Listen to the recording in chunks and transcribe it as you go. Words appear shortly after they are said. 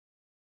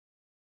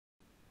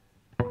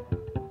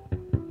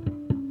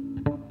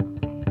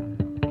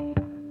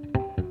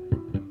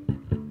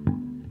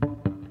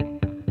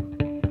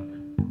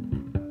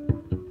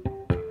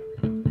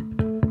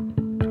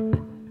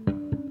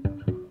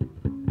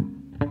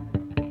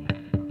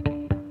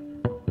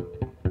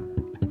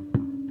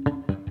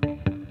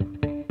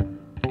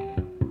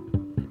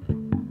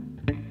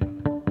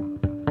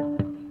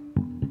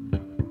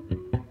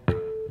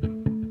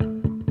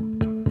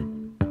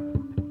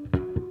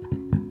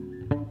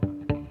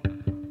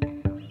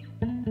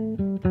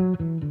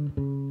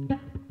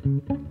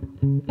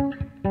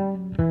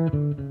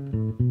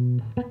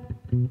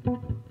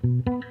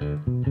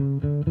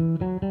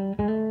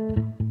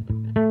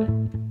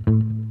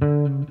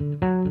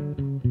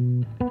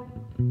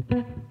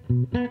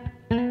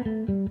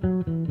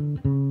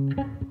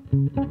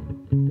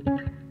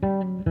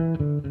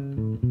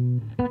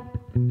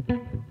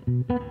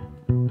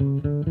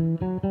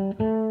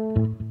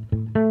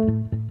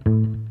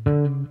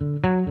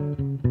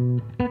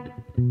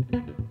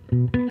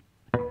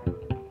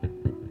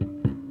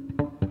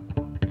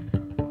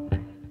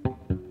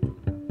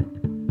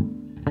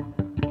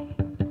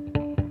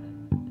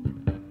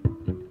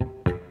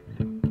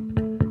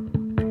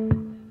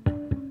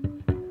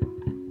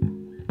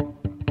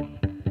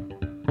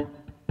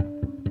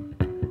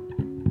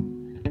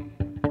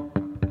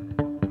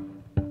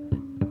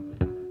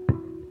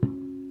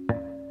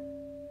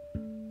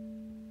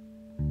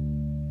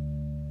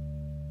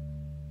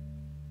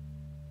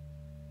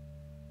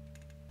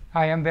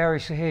Hi, I'm Barry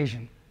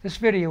Sahajian. This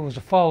video was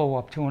a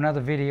follow-up to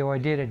another video I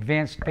did,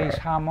 Advanced Bass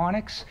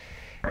Harmonics.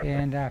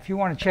 And if you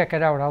want to check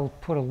it out, I'll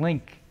put a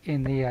link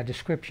in the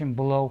description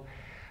below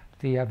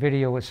the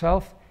video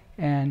itself.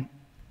 And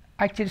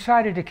I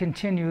decided to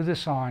continue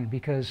this on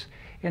because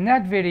in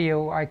that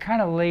video I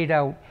kind of laid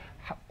out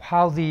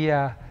how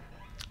the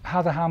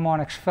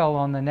harmonics fell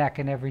on the neck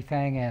and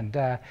everything, and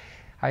I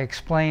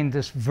explained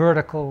this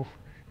vertical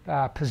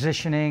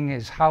positioning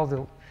is how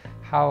the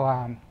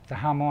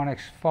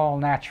harmonics fall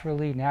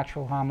naturally,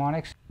 natural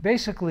harmonics.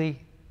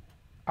 Basically,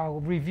 I'll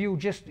review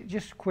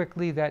just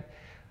quickly that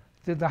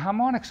the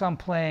harmonics I'm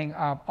playing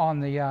are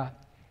on the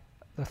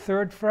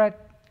 3rd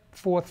fret,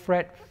 4th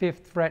fret,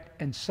 5th fret,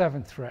 and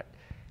 7th fret.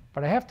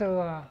 But I have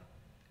to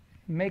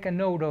make a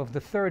note of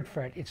the 3rd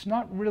fret. It's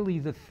not really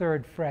the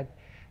 3rd fret.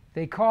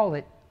 They call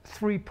it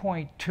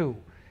 3.2.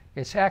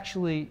 It's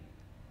actually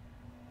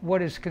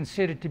what is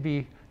considered to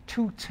be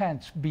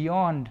 2/10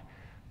 beyond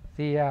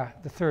the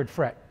 3rd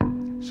fret.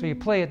 So you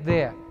play it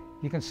there.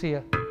 You can see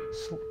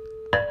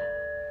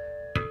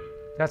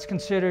that's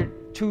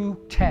considered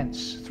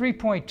 2/10,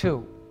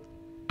 3.2.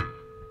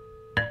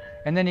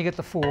 And then you get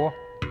the 4,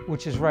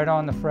 which is right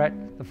on the fret,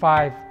 the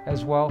 5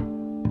 as well,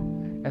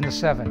 and the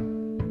 7.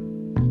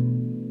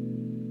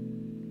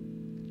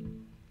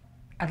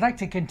 I'd like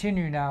to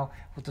continue now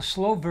with the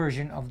slow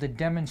version of the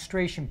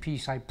demonstration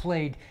piece I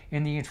played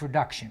in the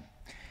introduction.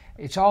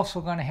 It's also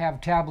going to have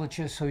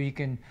tablature so you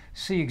can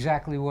see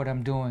exactly what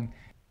I'm doing.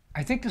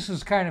 I think this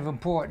is kind of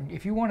important.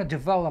 If you want to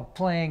develop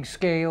playing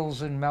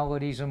scales and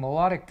melodies and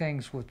melodic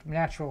things with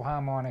natural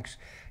harmonics,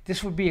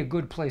 this would be a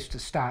good place to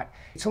start.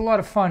 It's a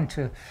lot of fun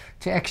to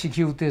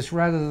execute this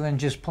rather than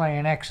just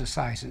playing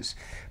exercises.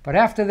 But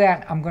after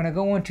that, I'm going to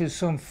go into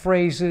some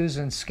phrases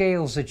and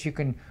scales that you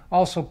can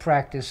also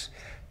practice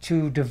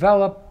to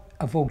develop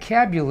a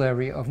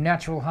vocabulary of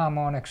natural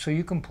harmonics so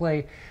you can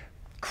play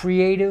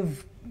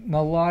creative,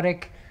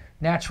 melodic,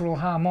 natural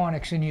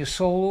harmonics in your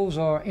solos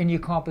or in your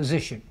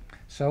composition.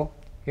 So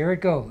here it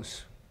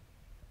goes.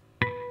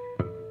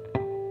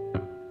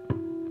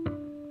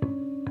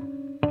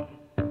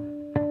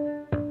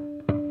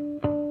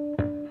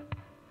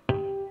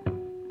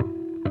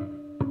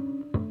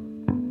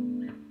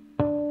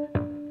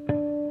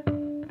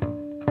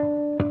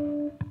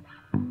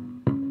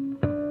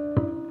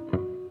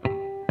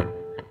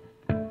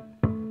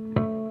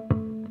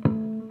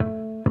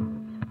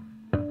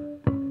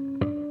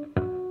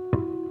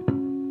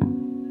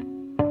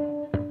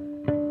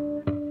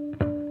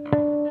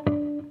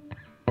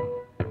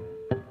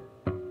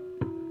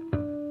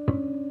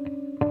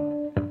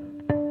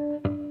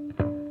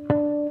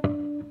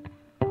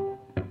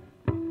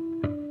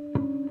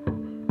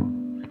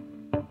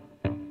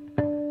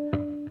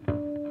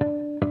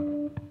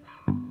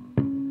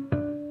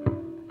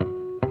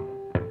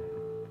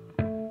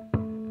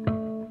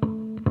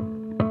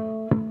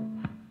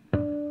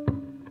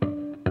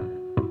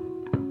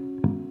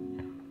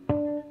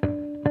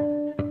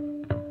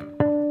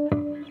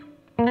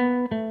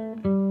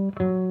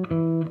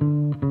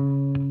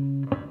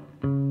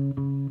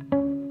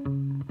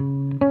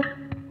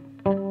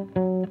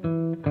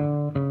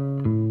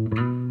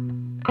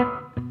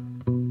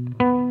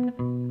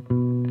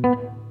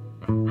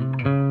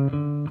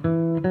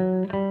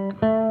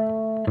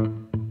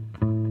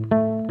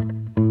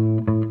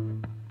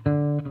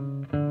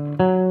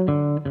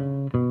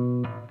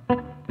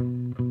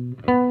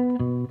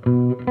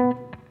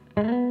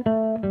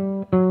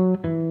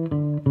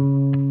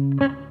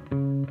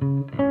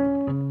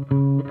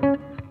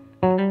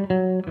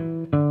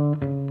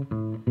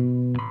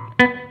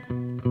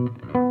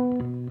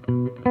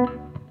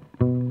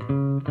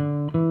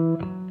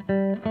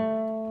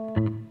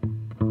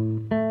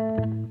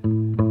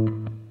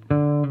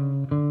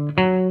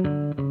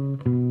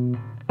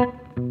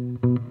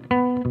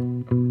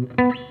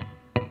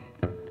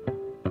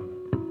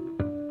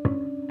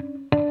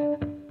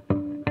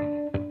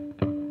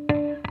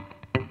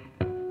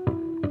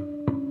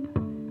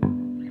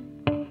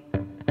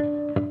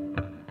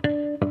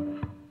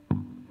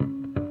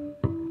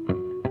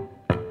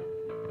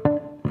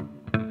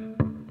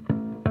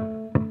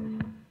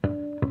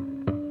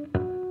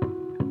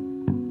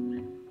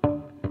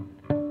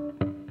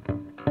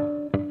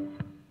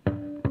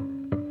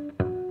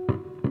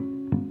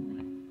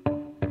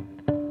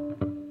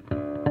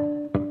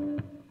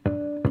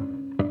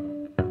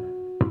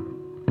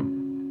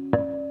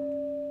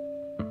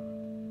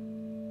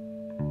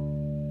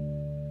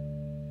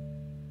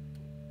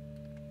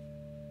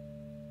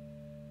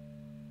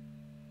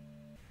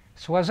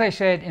 So as I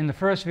said in the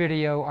first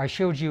video, I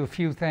showed you a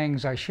few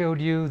things. I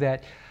showed you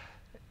that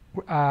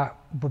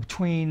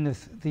between the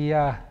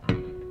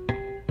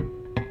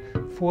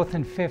 4th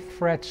and 5th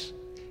frets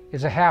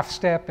is a half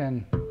step,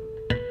 and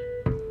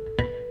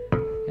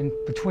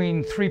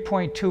between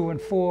 3.2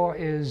 and 4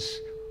 is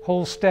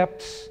whole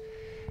steps.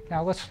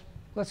 Now let's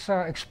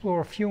explore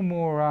a few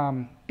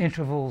more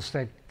intervals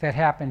that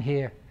happen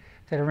here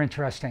that are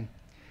interesting.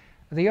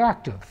 The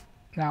octave.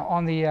 Now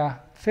on the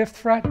 5th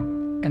fret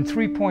and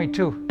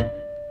 3.2,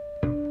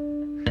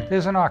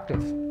 there's an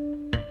octave.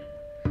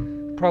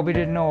 Probably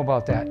didn't know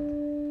about that.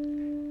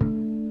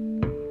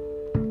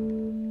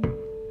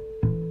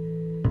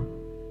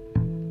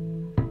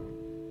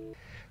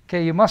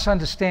 Okay, you must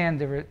understand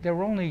there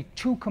are only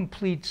two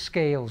complete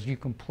scales you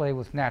can play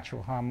with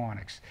natural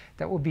harmonics.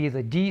 That would be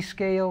the D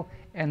scale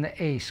and the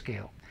A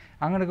scale.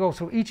 I'm going to go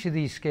through each of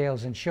these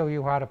scales and show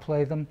you how to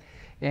play them,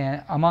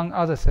 and among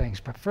other things.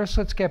 But first,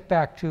 let's get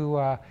back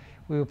to,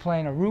 we were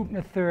playing a root and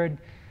a third.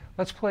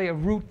 Let's play a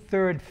root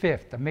third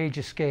fifth, a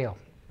major scale.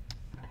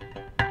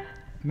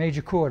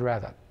 Major chord,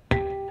 rather.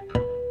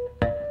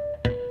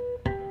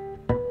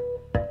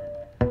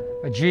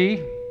 A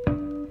G,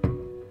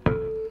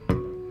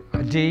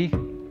 a D,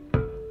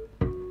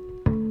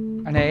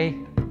 an A,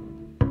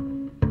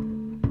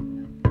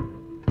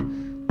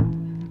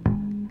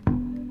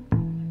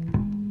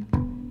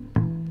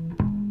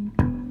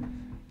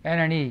 and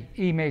an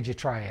E major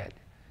triad.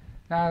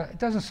 Now, it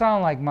doesn't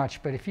sound like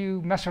much, but if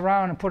you mess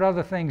around and put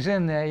other things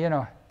in there, you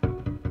know.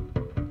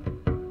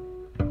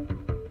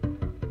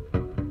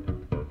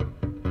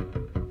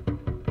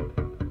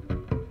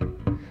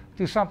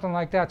 Do something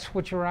like that,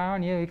 switch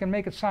around, you can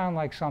make it sound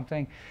like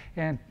something,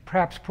 and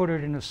perhaps put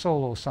it in a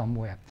solo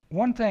somewhere.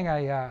 One thing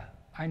I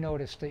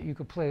noticed that you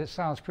could play that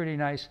sounds pretty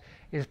nice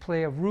is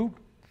play a root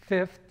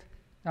fifth,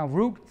 now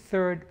root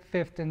third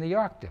fifth in the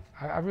octave.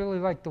 I really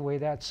like the way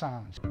that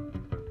sounds.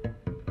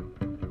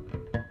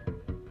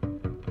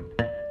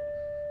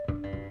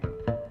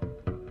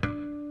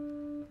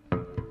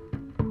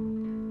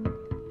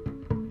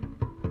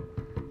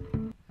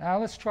 Now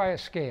let's try a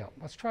scale.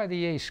 Let's try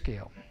the A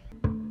scale.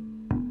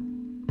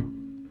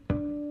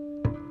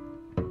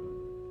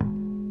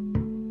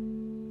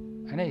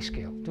 An A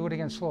scale. Do it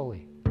again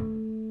slowly.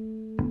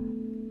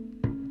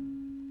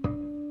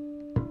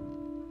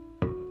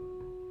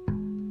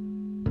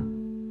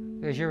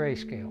 There's your A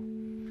scale.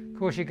 Of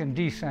course, you can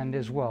descend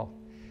as well.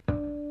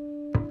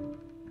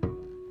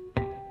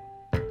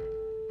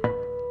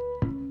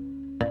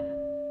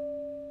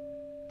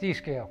 D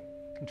scale.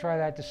 You can try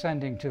that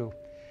descending too.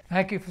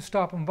 Thank you for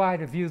stopping by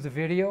to view the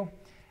video.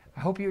 I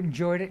hope you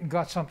enjoyed it and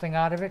got something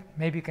out of it.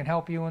 Maybe it can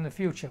help you in the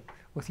future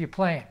with your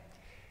playing.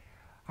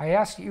 I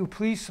ask that you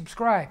please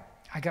subscribe.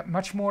 I got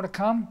much more to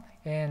come,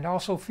 and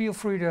also feel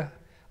free to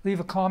leave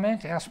a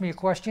comment, ask me a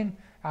question.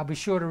 I'll be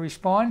sure to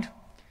respond.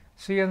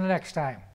 See you the next time.